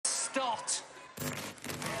Stott.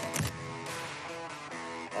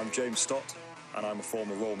 I'm James Stott, and I'm a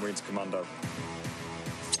former Royal Marines Commando.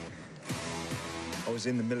 I was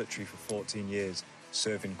in the military for 14 years,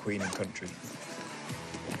 serving Queen and country,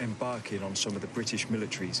 embarking on some of the British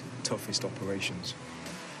military's toughest operations.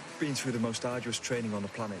 Been through the most arduous training on the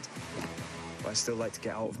planet, but I still like to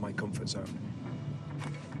get out of my comfort zone.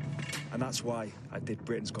 And that's why I did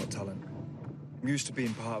Britain's Got Talent. I'm used to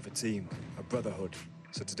being part of a team, a brotherhood,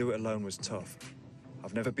 so to do it alone was tough.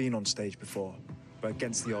 I've never been on stage before, but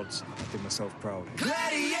against the odds, I did myself proud.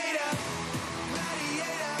 Gladiator!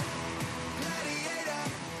 Gladiator!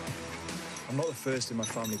 Gladiator! I'm not the first in my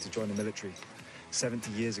family to join the military.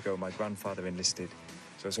 70 years ago, my grandfather enlisted,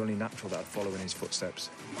 so it's only natural that I'd follow in his footsteps.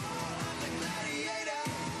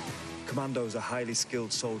 Commandos are highly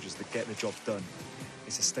skilled soldiers that get the job done.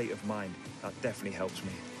 It's a state of mind that definitely helps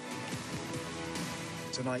me.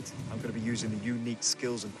 Tonight, I'm going to be using the unique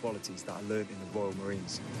skills and qualities that I learned in the Royal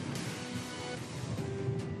Marines.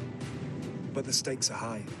 But the stakes are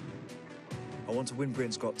high. I want to win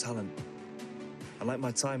Britain's Got Talent. And like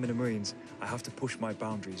my time in the Marines, I have to push my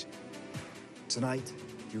boundaries. Tonight,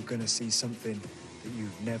 you're going to see something that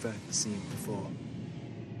you've never seen before.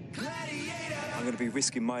 I'm going to be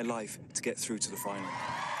risking my life to get through to the final.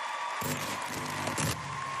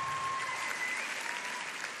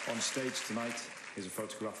 On stage tonight is a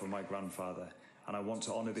photograph of my grandfather, and I want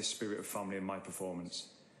to honour this spirit of family in my performance.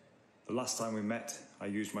 The last time we met, I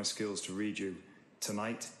used my skills to read you.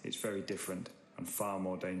 Tonight, it's very different and far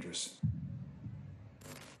more dangerous.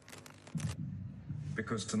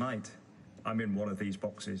 Because tonight, I'm in one of these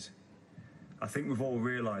boxes. I think we've all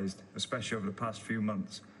realised, especially over the past few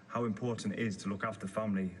months, how important it is to look after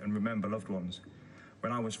family and remember loved ones.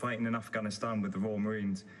 When I was fighting in Afghanistan with the Royal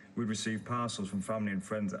Marines, we'd receive parcels from family and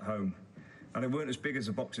friends at home. And they weren't as big as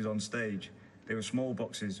the boxes on stage. They were small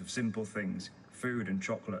boxes of simple things, food and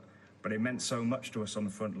chocolate, but it meant so much to us on the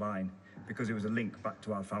front line because it was a link back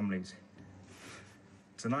to our families.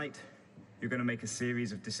 Tonight, you're going to make a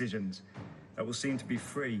series of decisions that will seem to be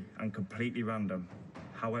free and completely random.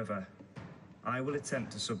 However, I will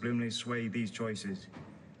attempt to subliminally sway these choices.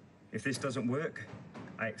 If this doesn't work,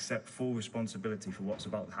 I accept full responsibility for what's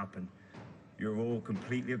about to happen. You're all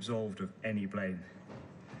completely absolved of any blame.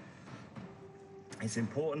 It's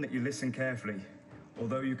important that you listen carefully.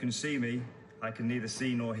 Although you can see me, I can neither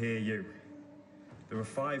see nor hear you. There are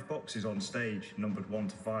 5 boxes on stage, numbered 1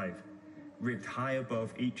 to 5. Rigged high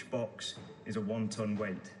above each box is a 1-ton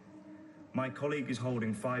weight. My colleague is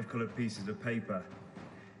holding 5 coloured pieces of paper.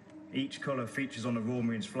 Each colour features on the Royal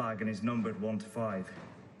Marines flag and is numbered 1 to 5.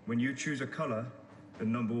 When you choose a colour, the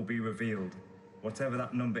number will be revealed. Whatever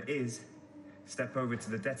that number is, step over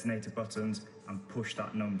to the detonator buttons and push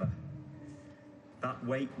that number. That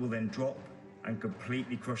weight will then drop and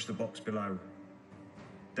completely crush the box below.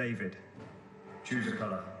 David, choose a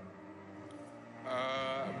colour.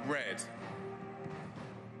 Red.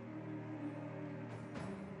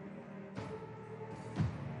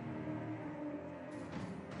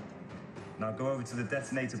 Now go over to the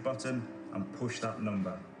detonator button and push that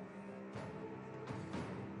number.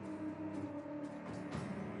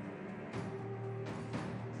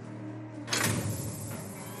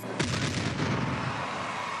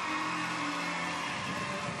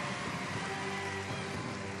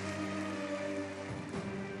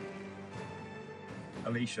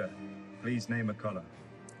 Alicia, please name a colour.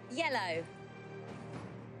 Yellow.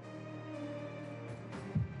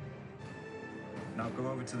 Now go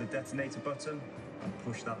over to the detonator button and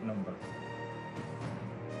push that number.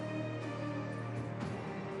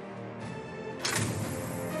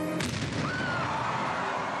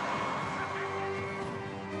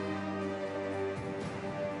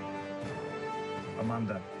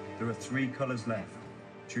 Amanda, there are 3 colours left.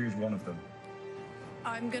 Choose one of them.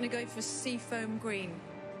 I'm going to go for seafoam green.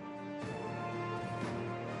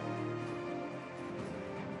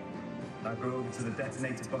 Now go over to the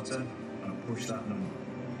detonator button and push that number.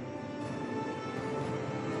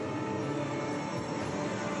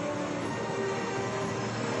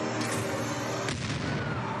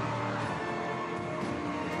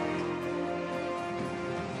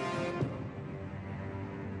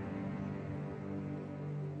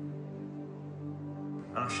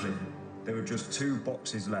 Ashley, there are just 2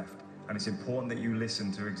 boxes left, and it's important that you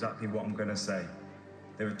listen to exactly what I'm going to say.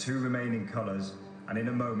 There are 2 remaining colours, and in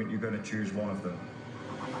a moment you're going to choose one of them.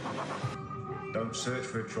 Don't search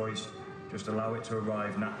for a choice, just allow it to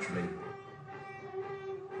arrive naturally.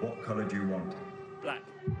 What colour do you want? Black.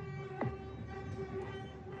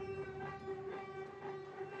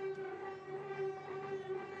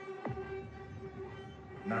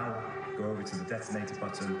 Now, go over to to the detonator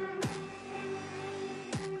button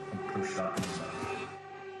and push that lever.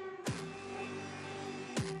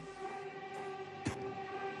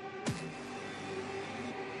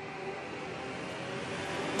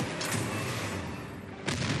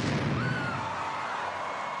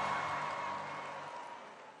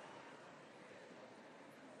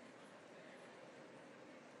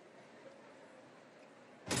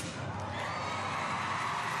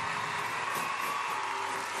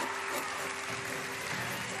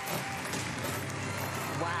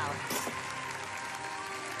 Wow.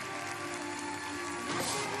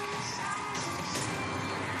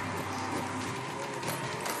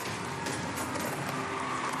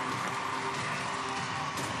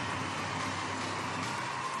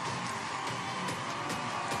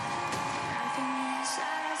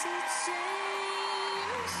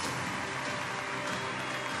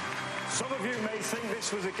 Some of you may think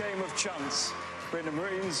this was a game of chance, but in the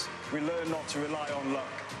Marines, we learn not to rely on luck.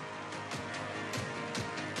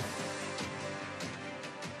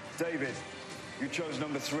 David, you chose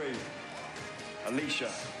number 3.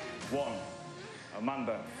 Alicia, 1.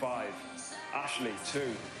 Amanda, 5. Ashley, 2.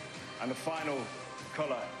 And the final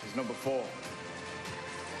colour is number 4.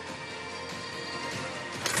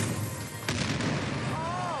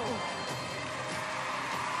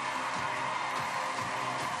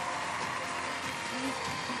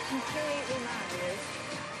 Completely mad.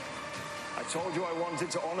 I told you I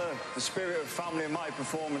wanted to honour the spirit of family in my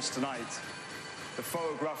performance tonight. The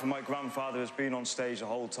photograph of my grandfather has been on stage the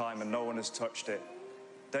whole time and no one has touched it.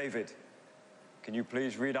 David, can you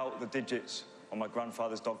please read out the digits on my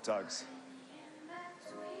grandfather's dog tags?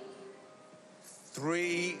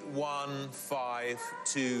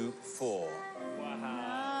 31524.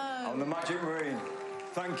 Wow. I'm the Magic Marine.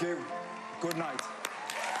 Thank you. Good night.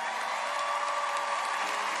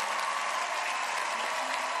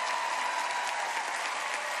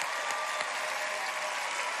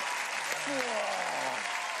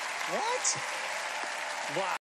 What? Wow.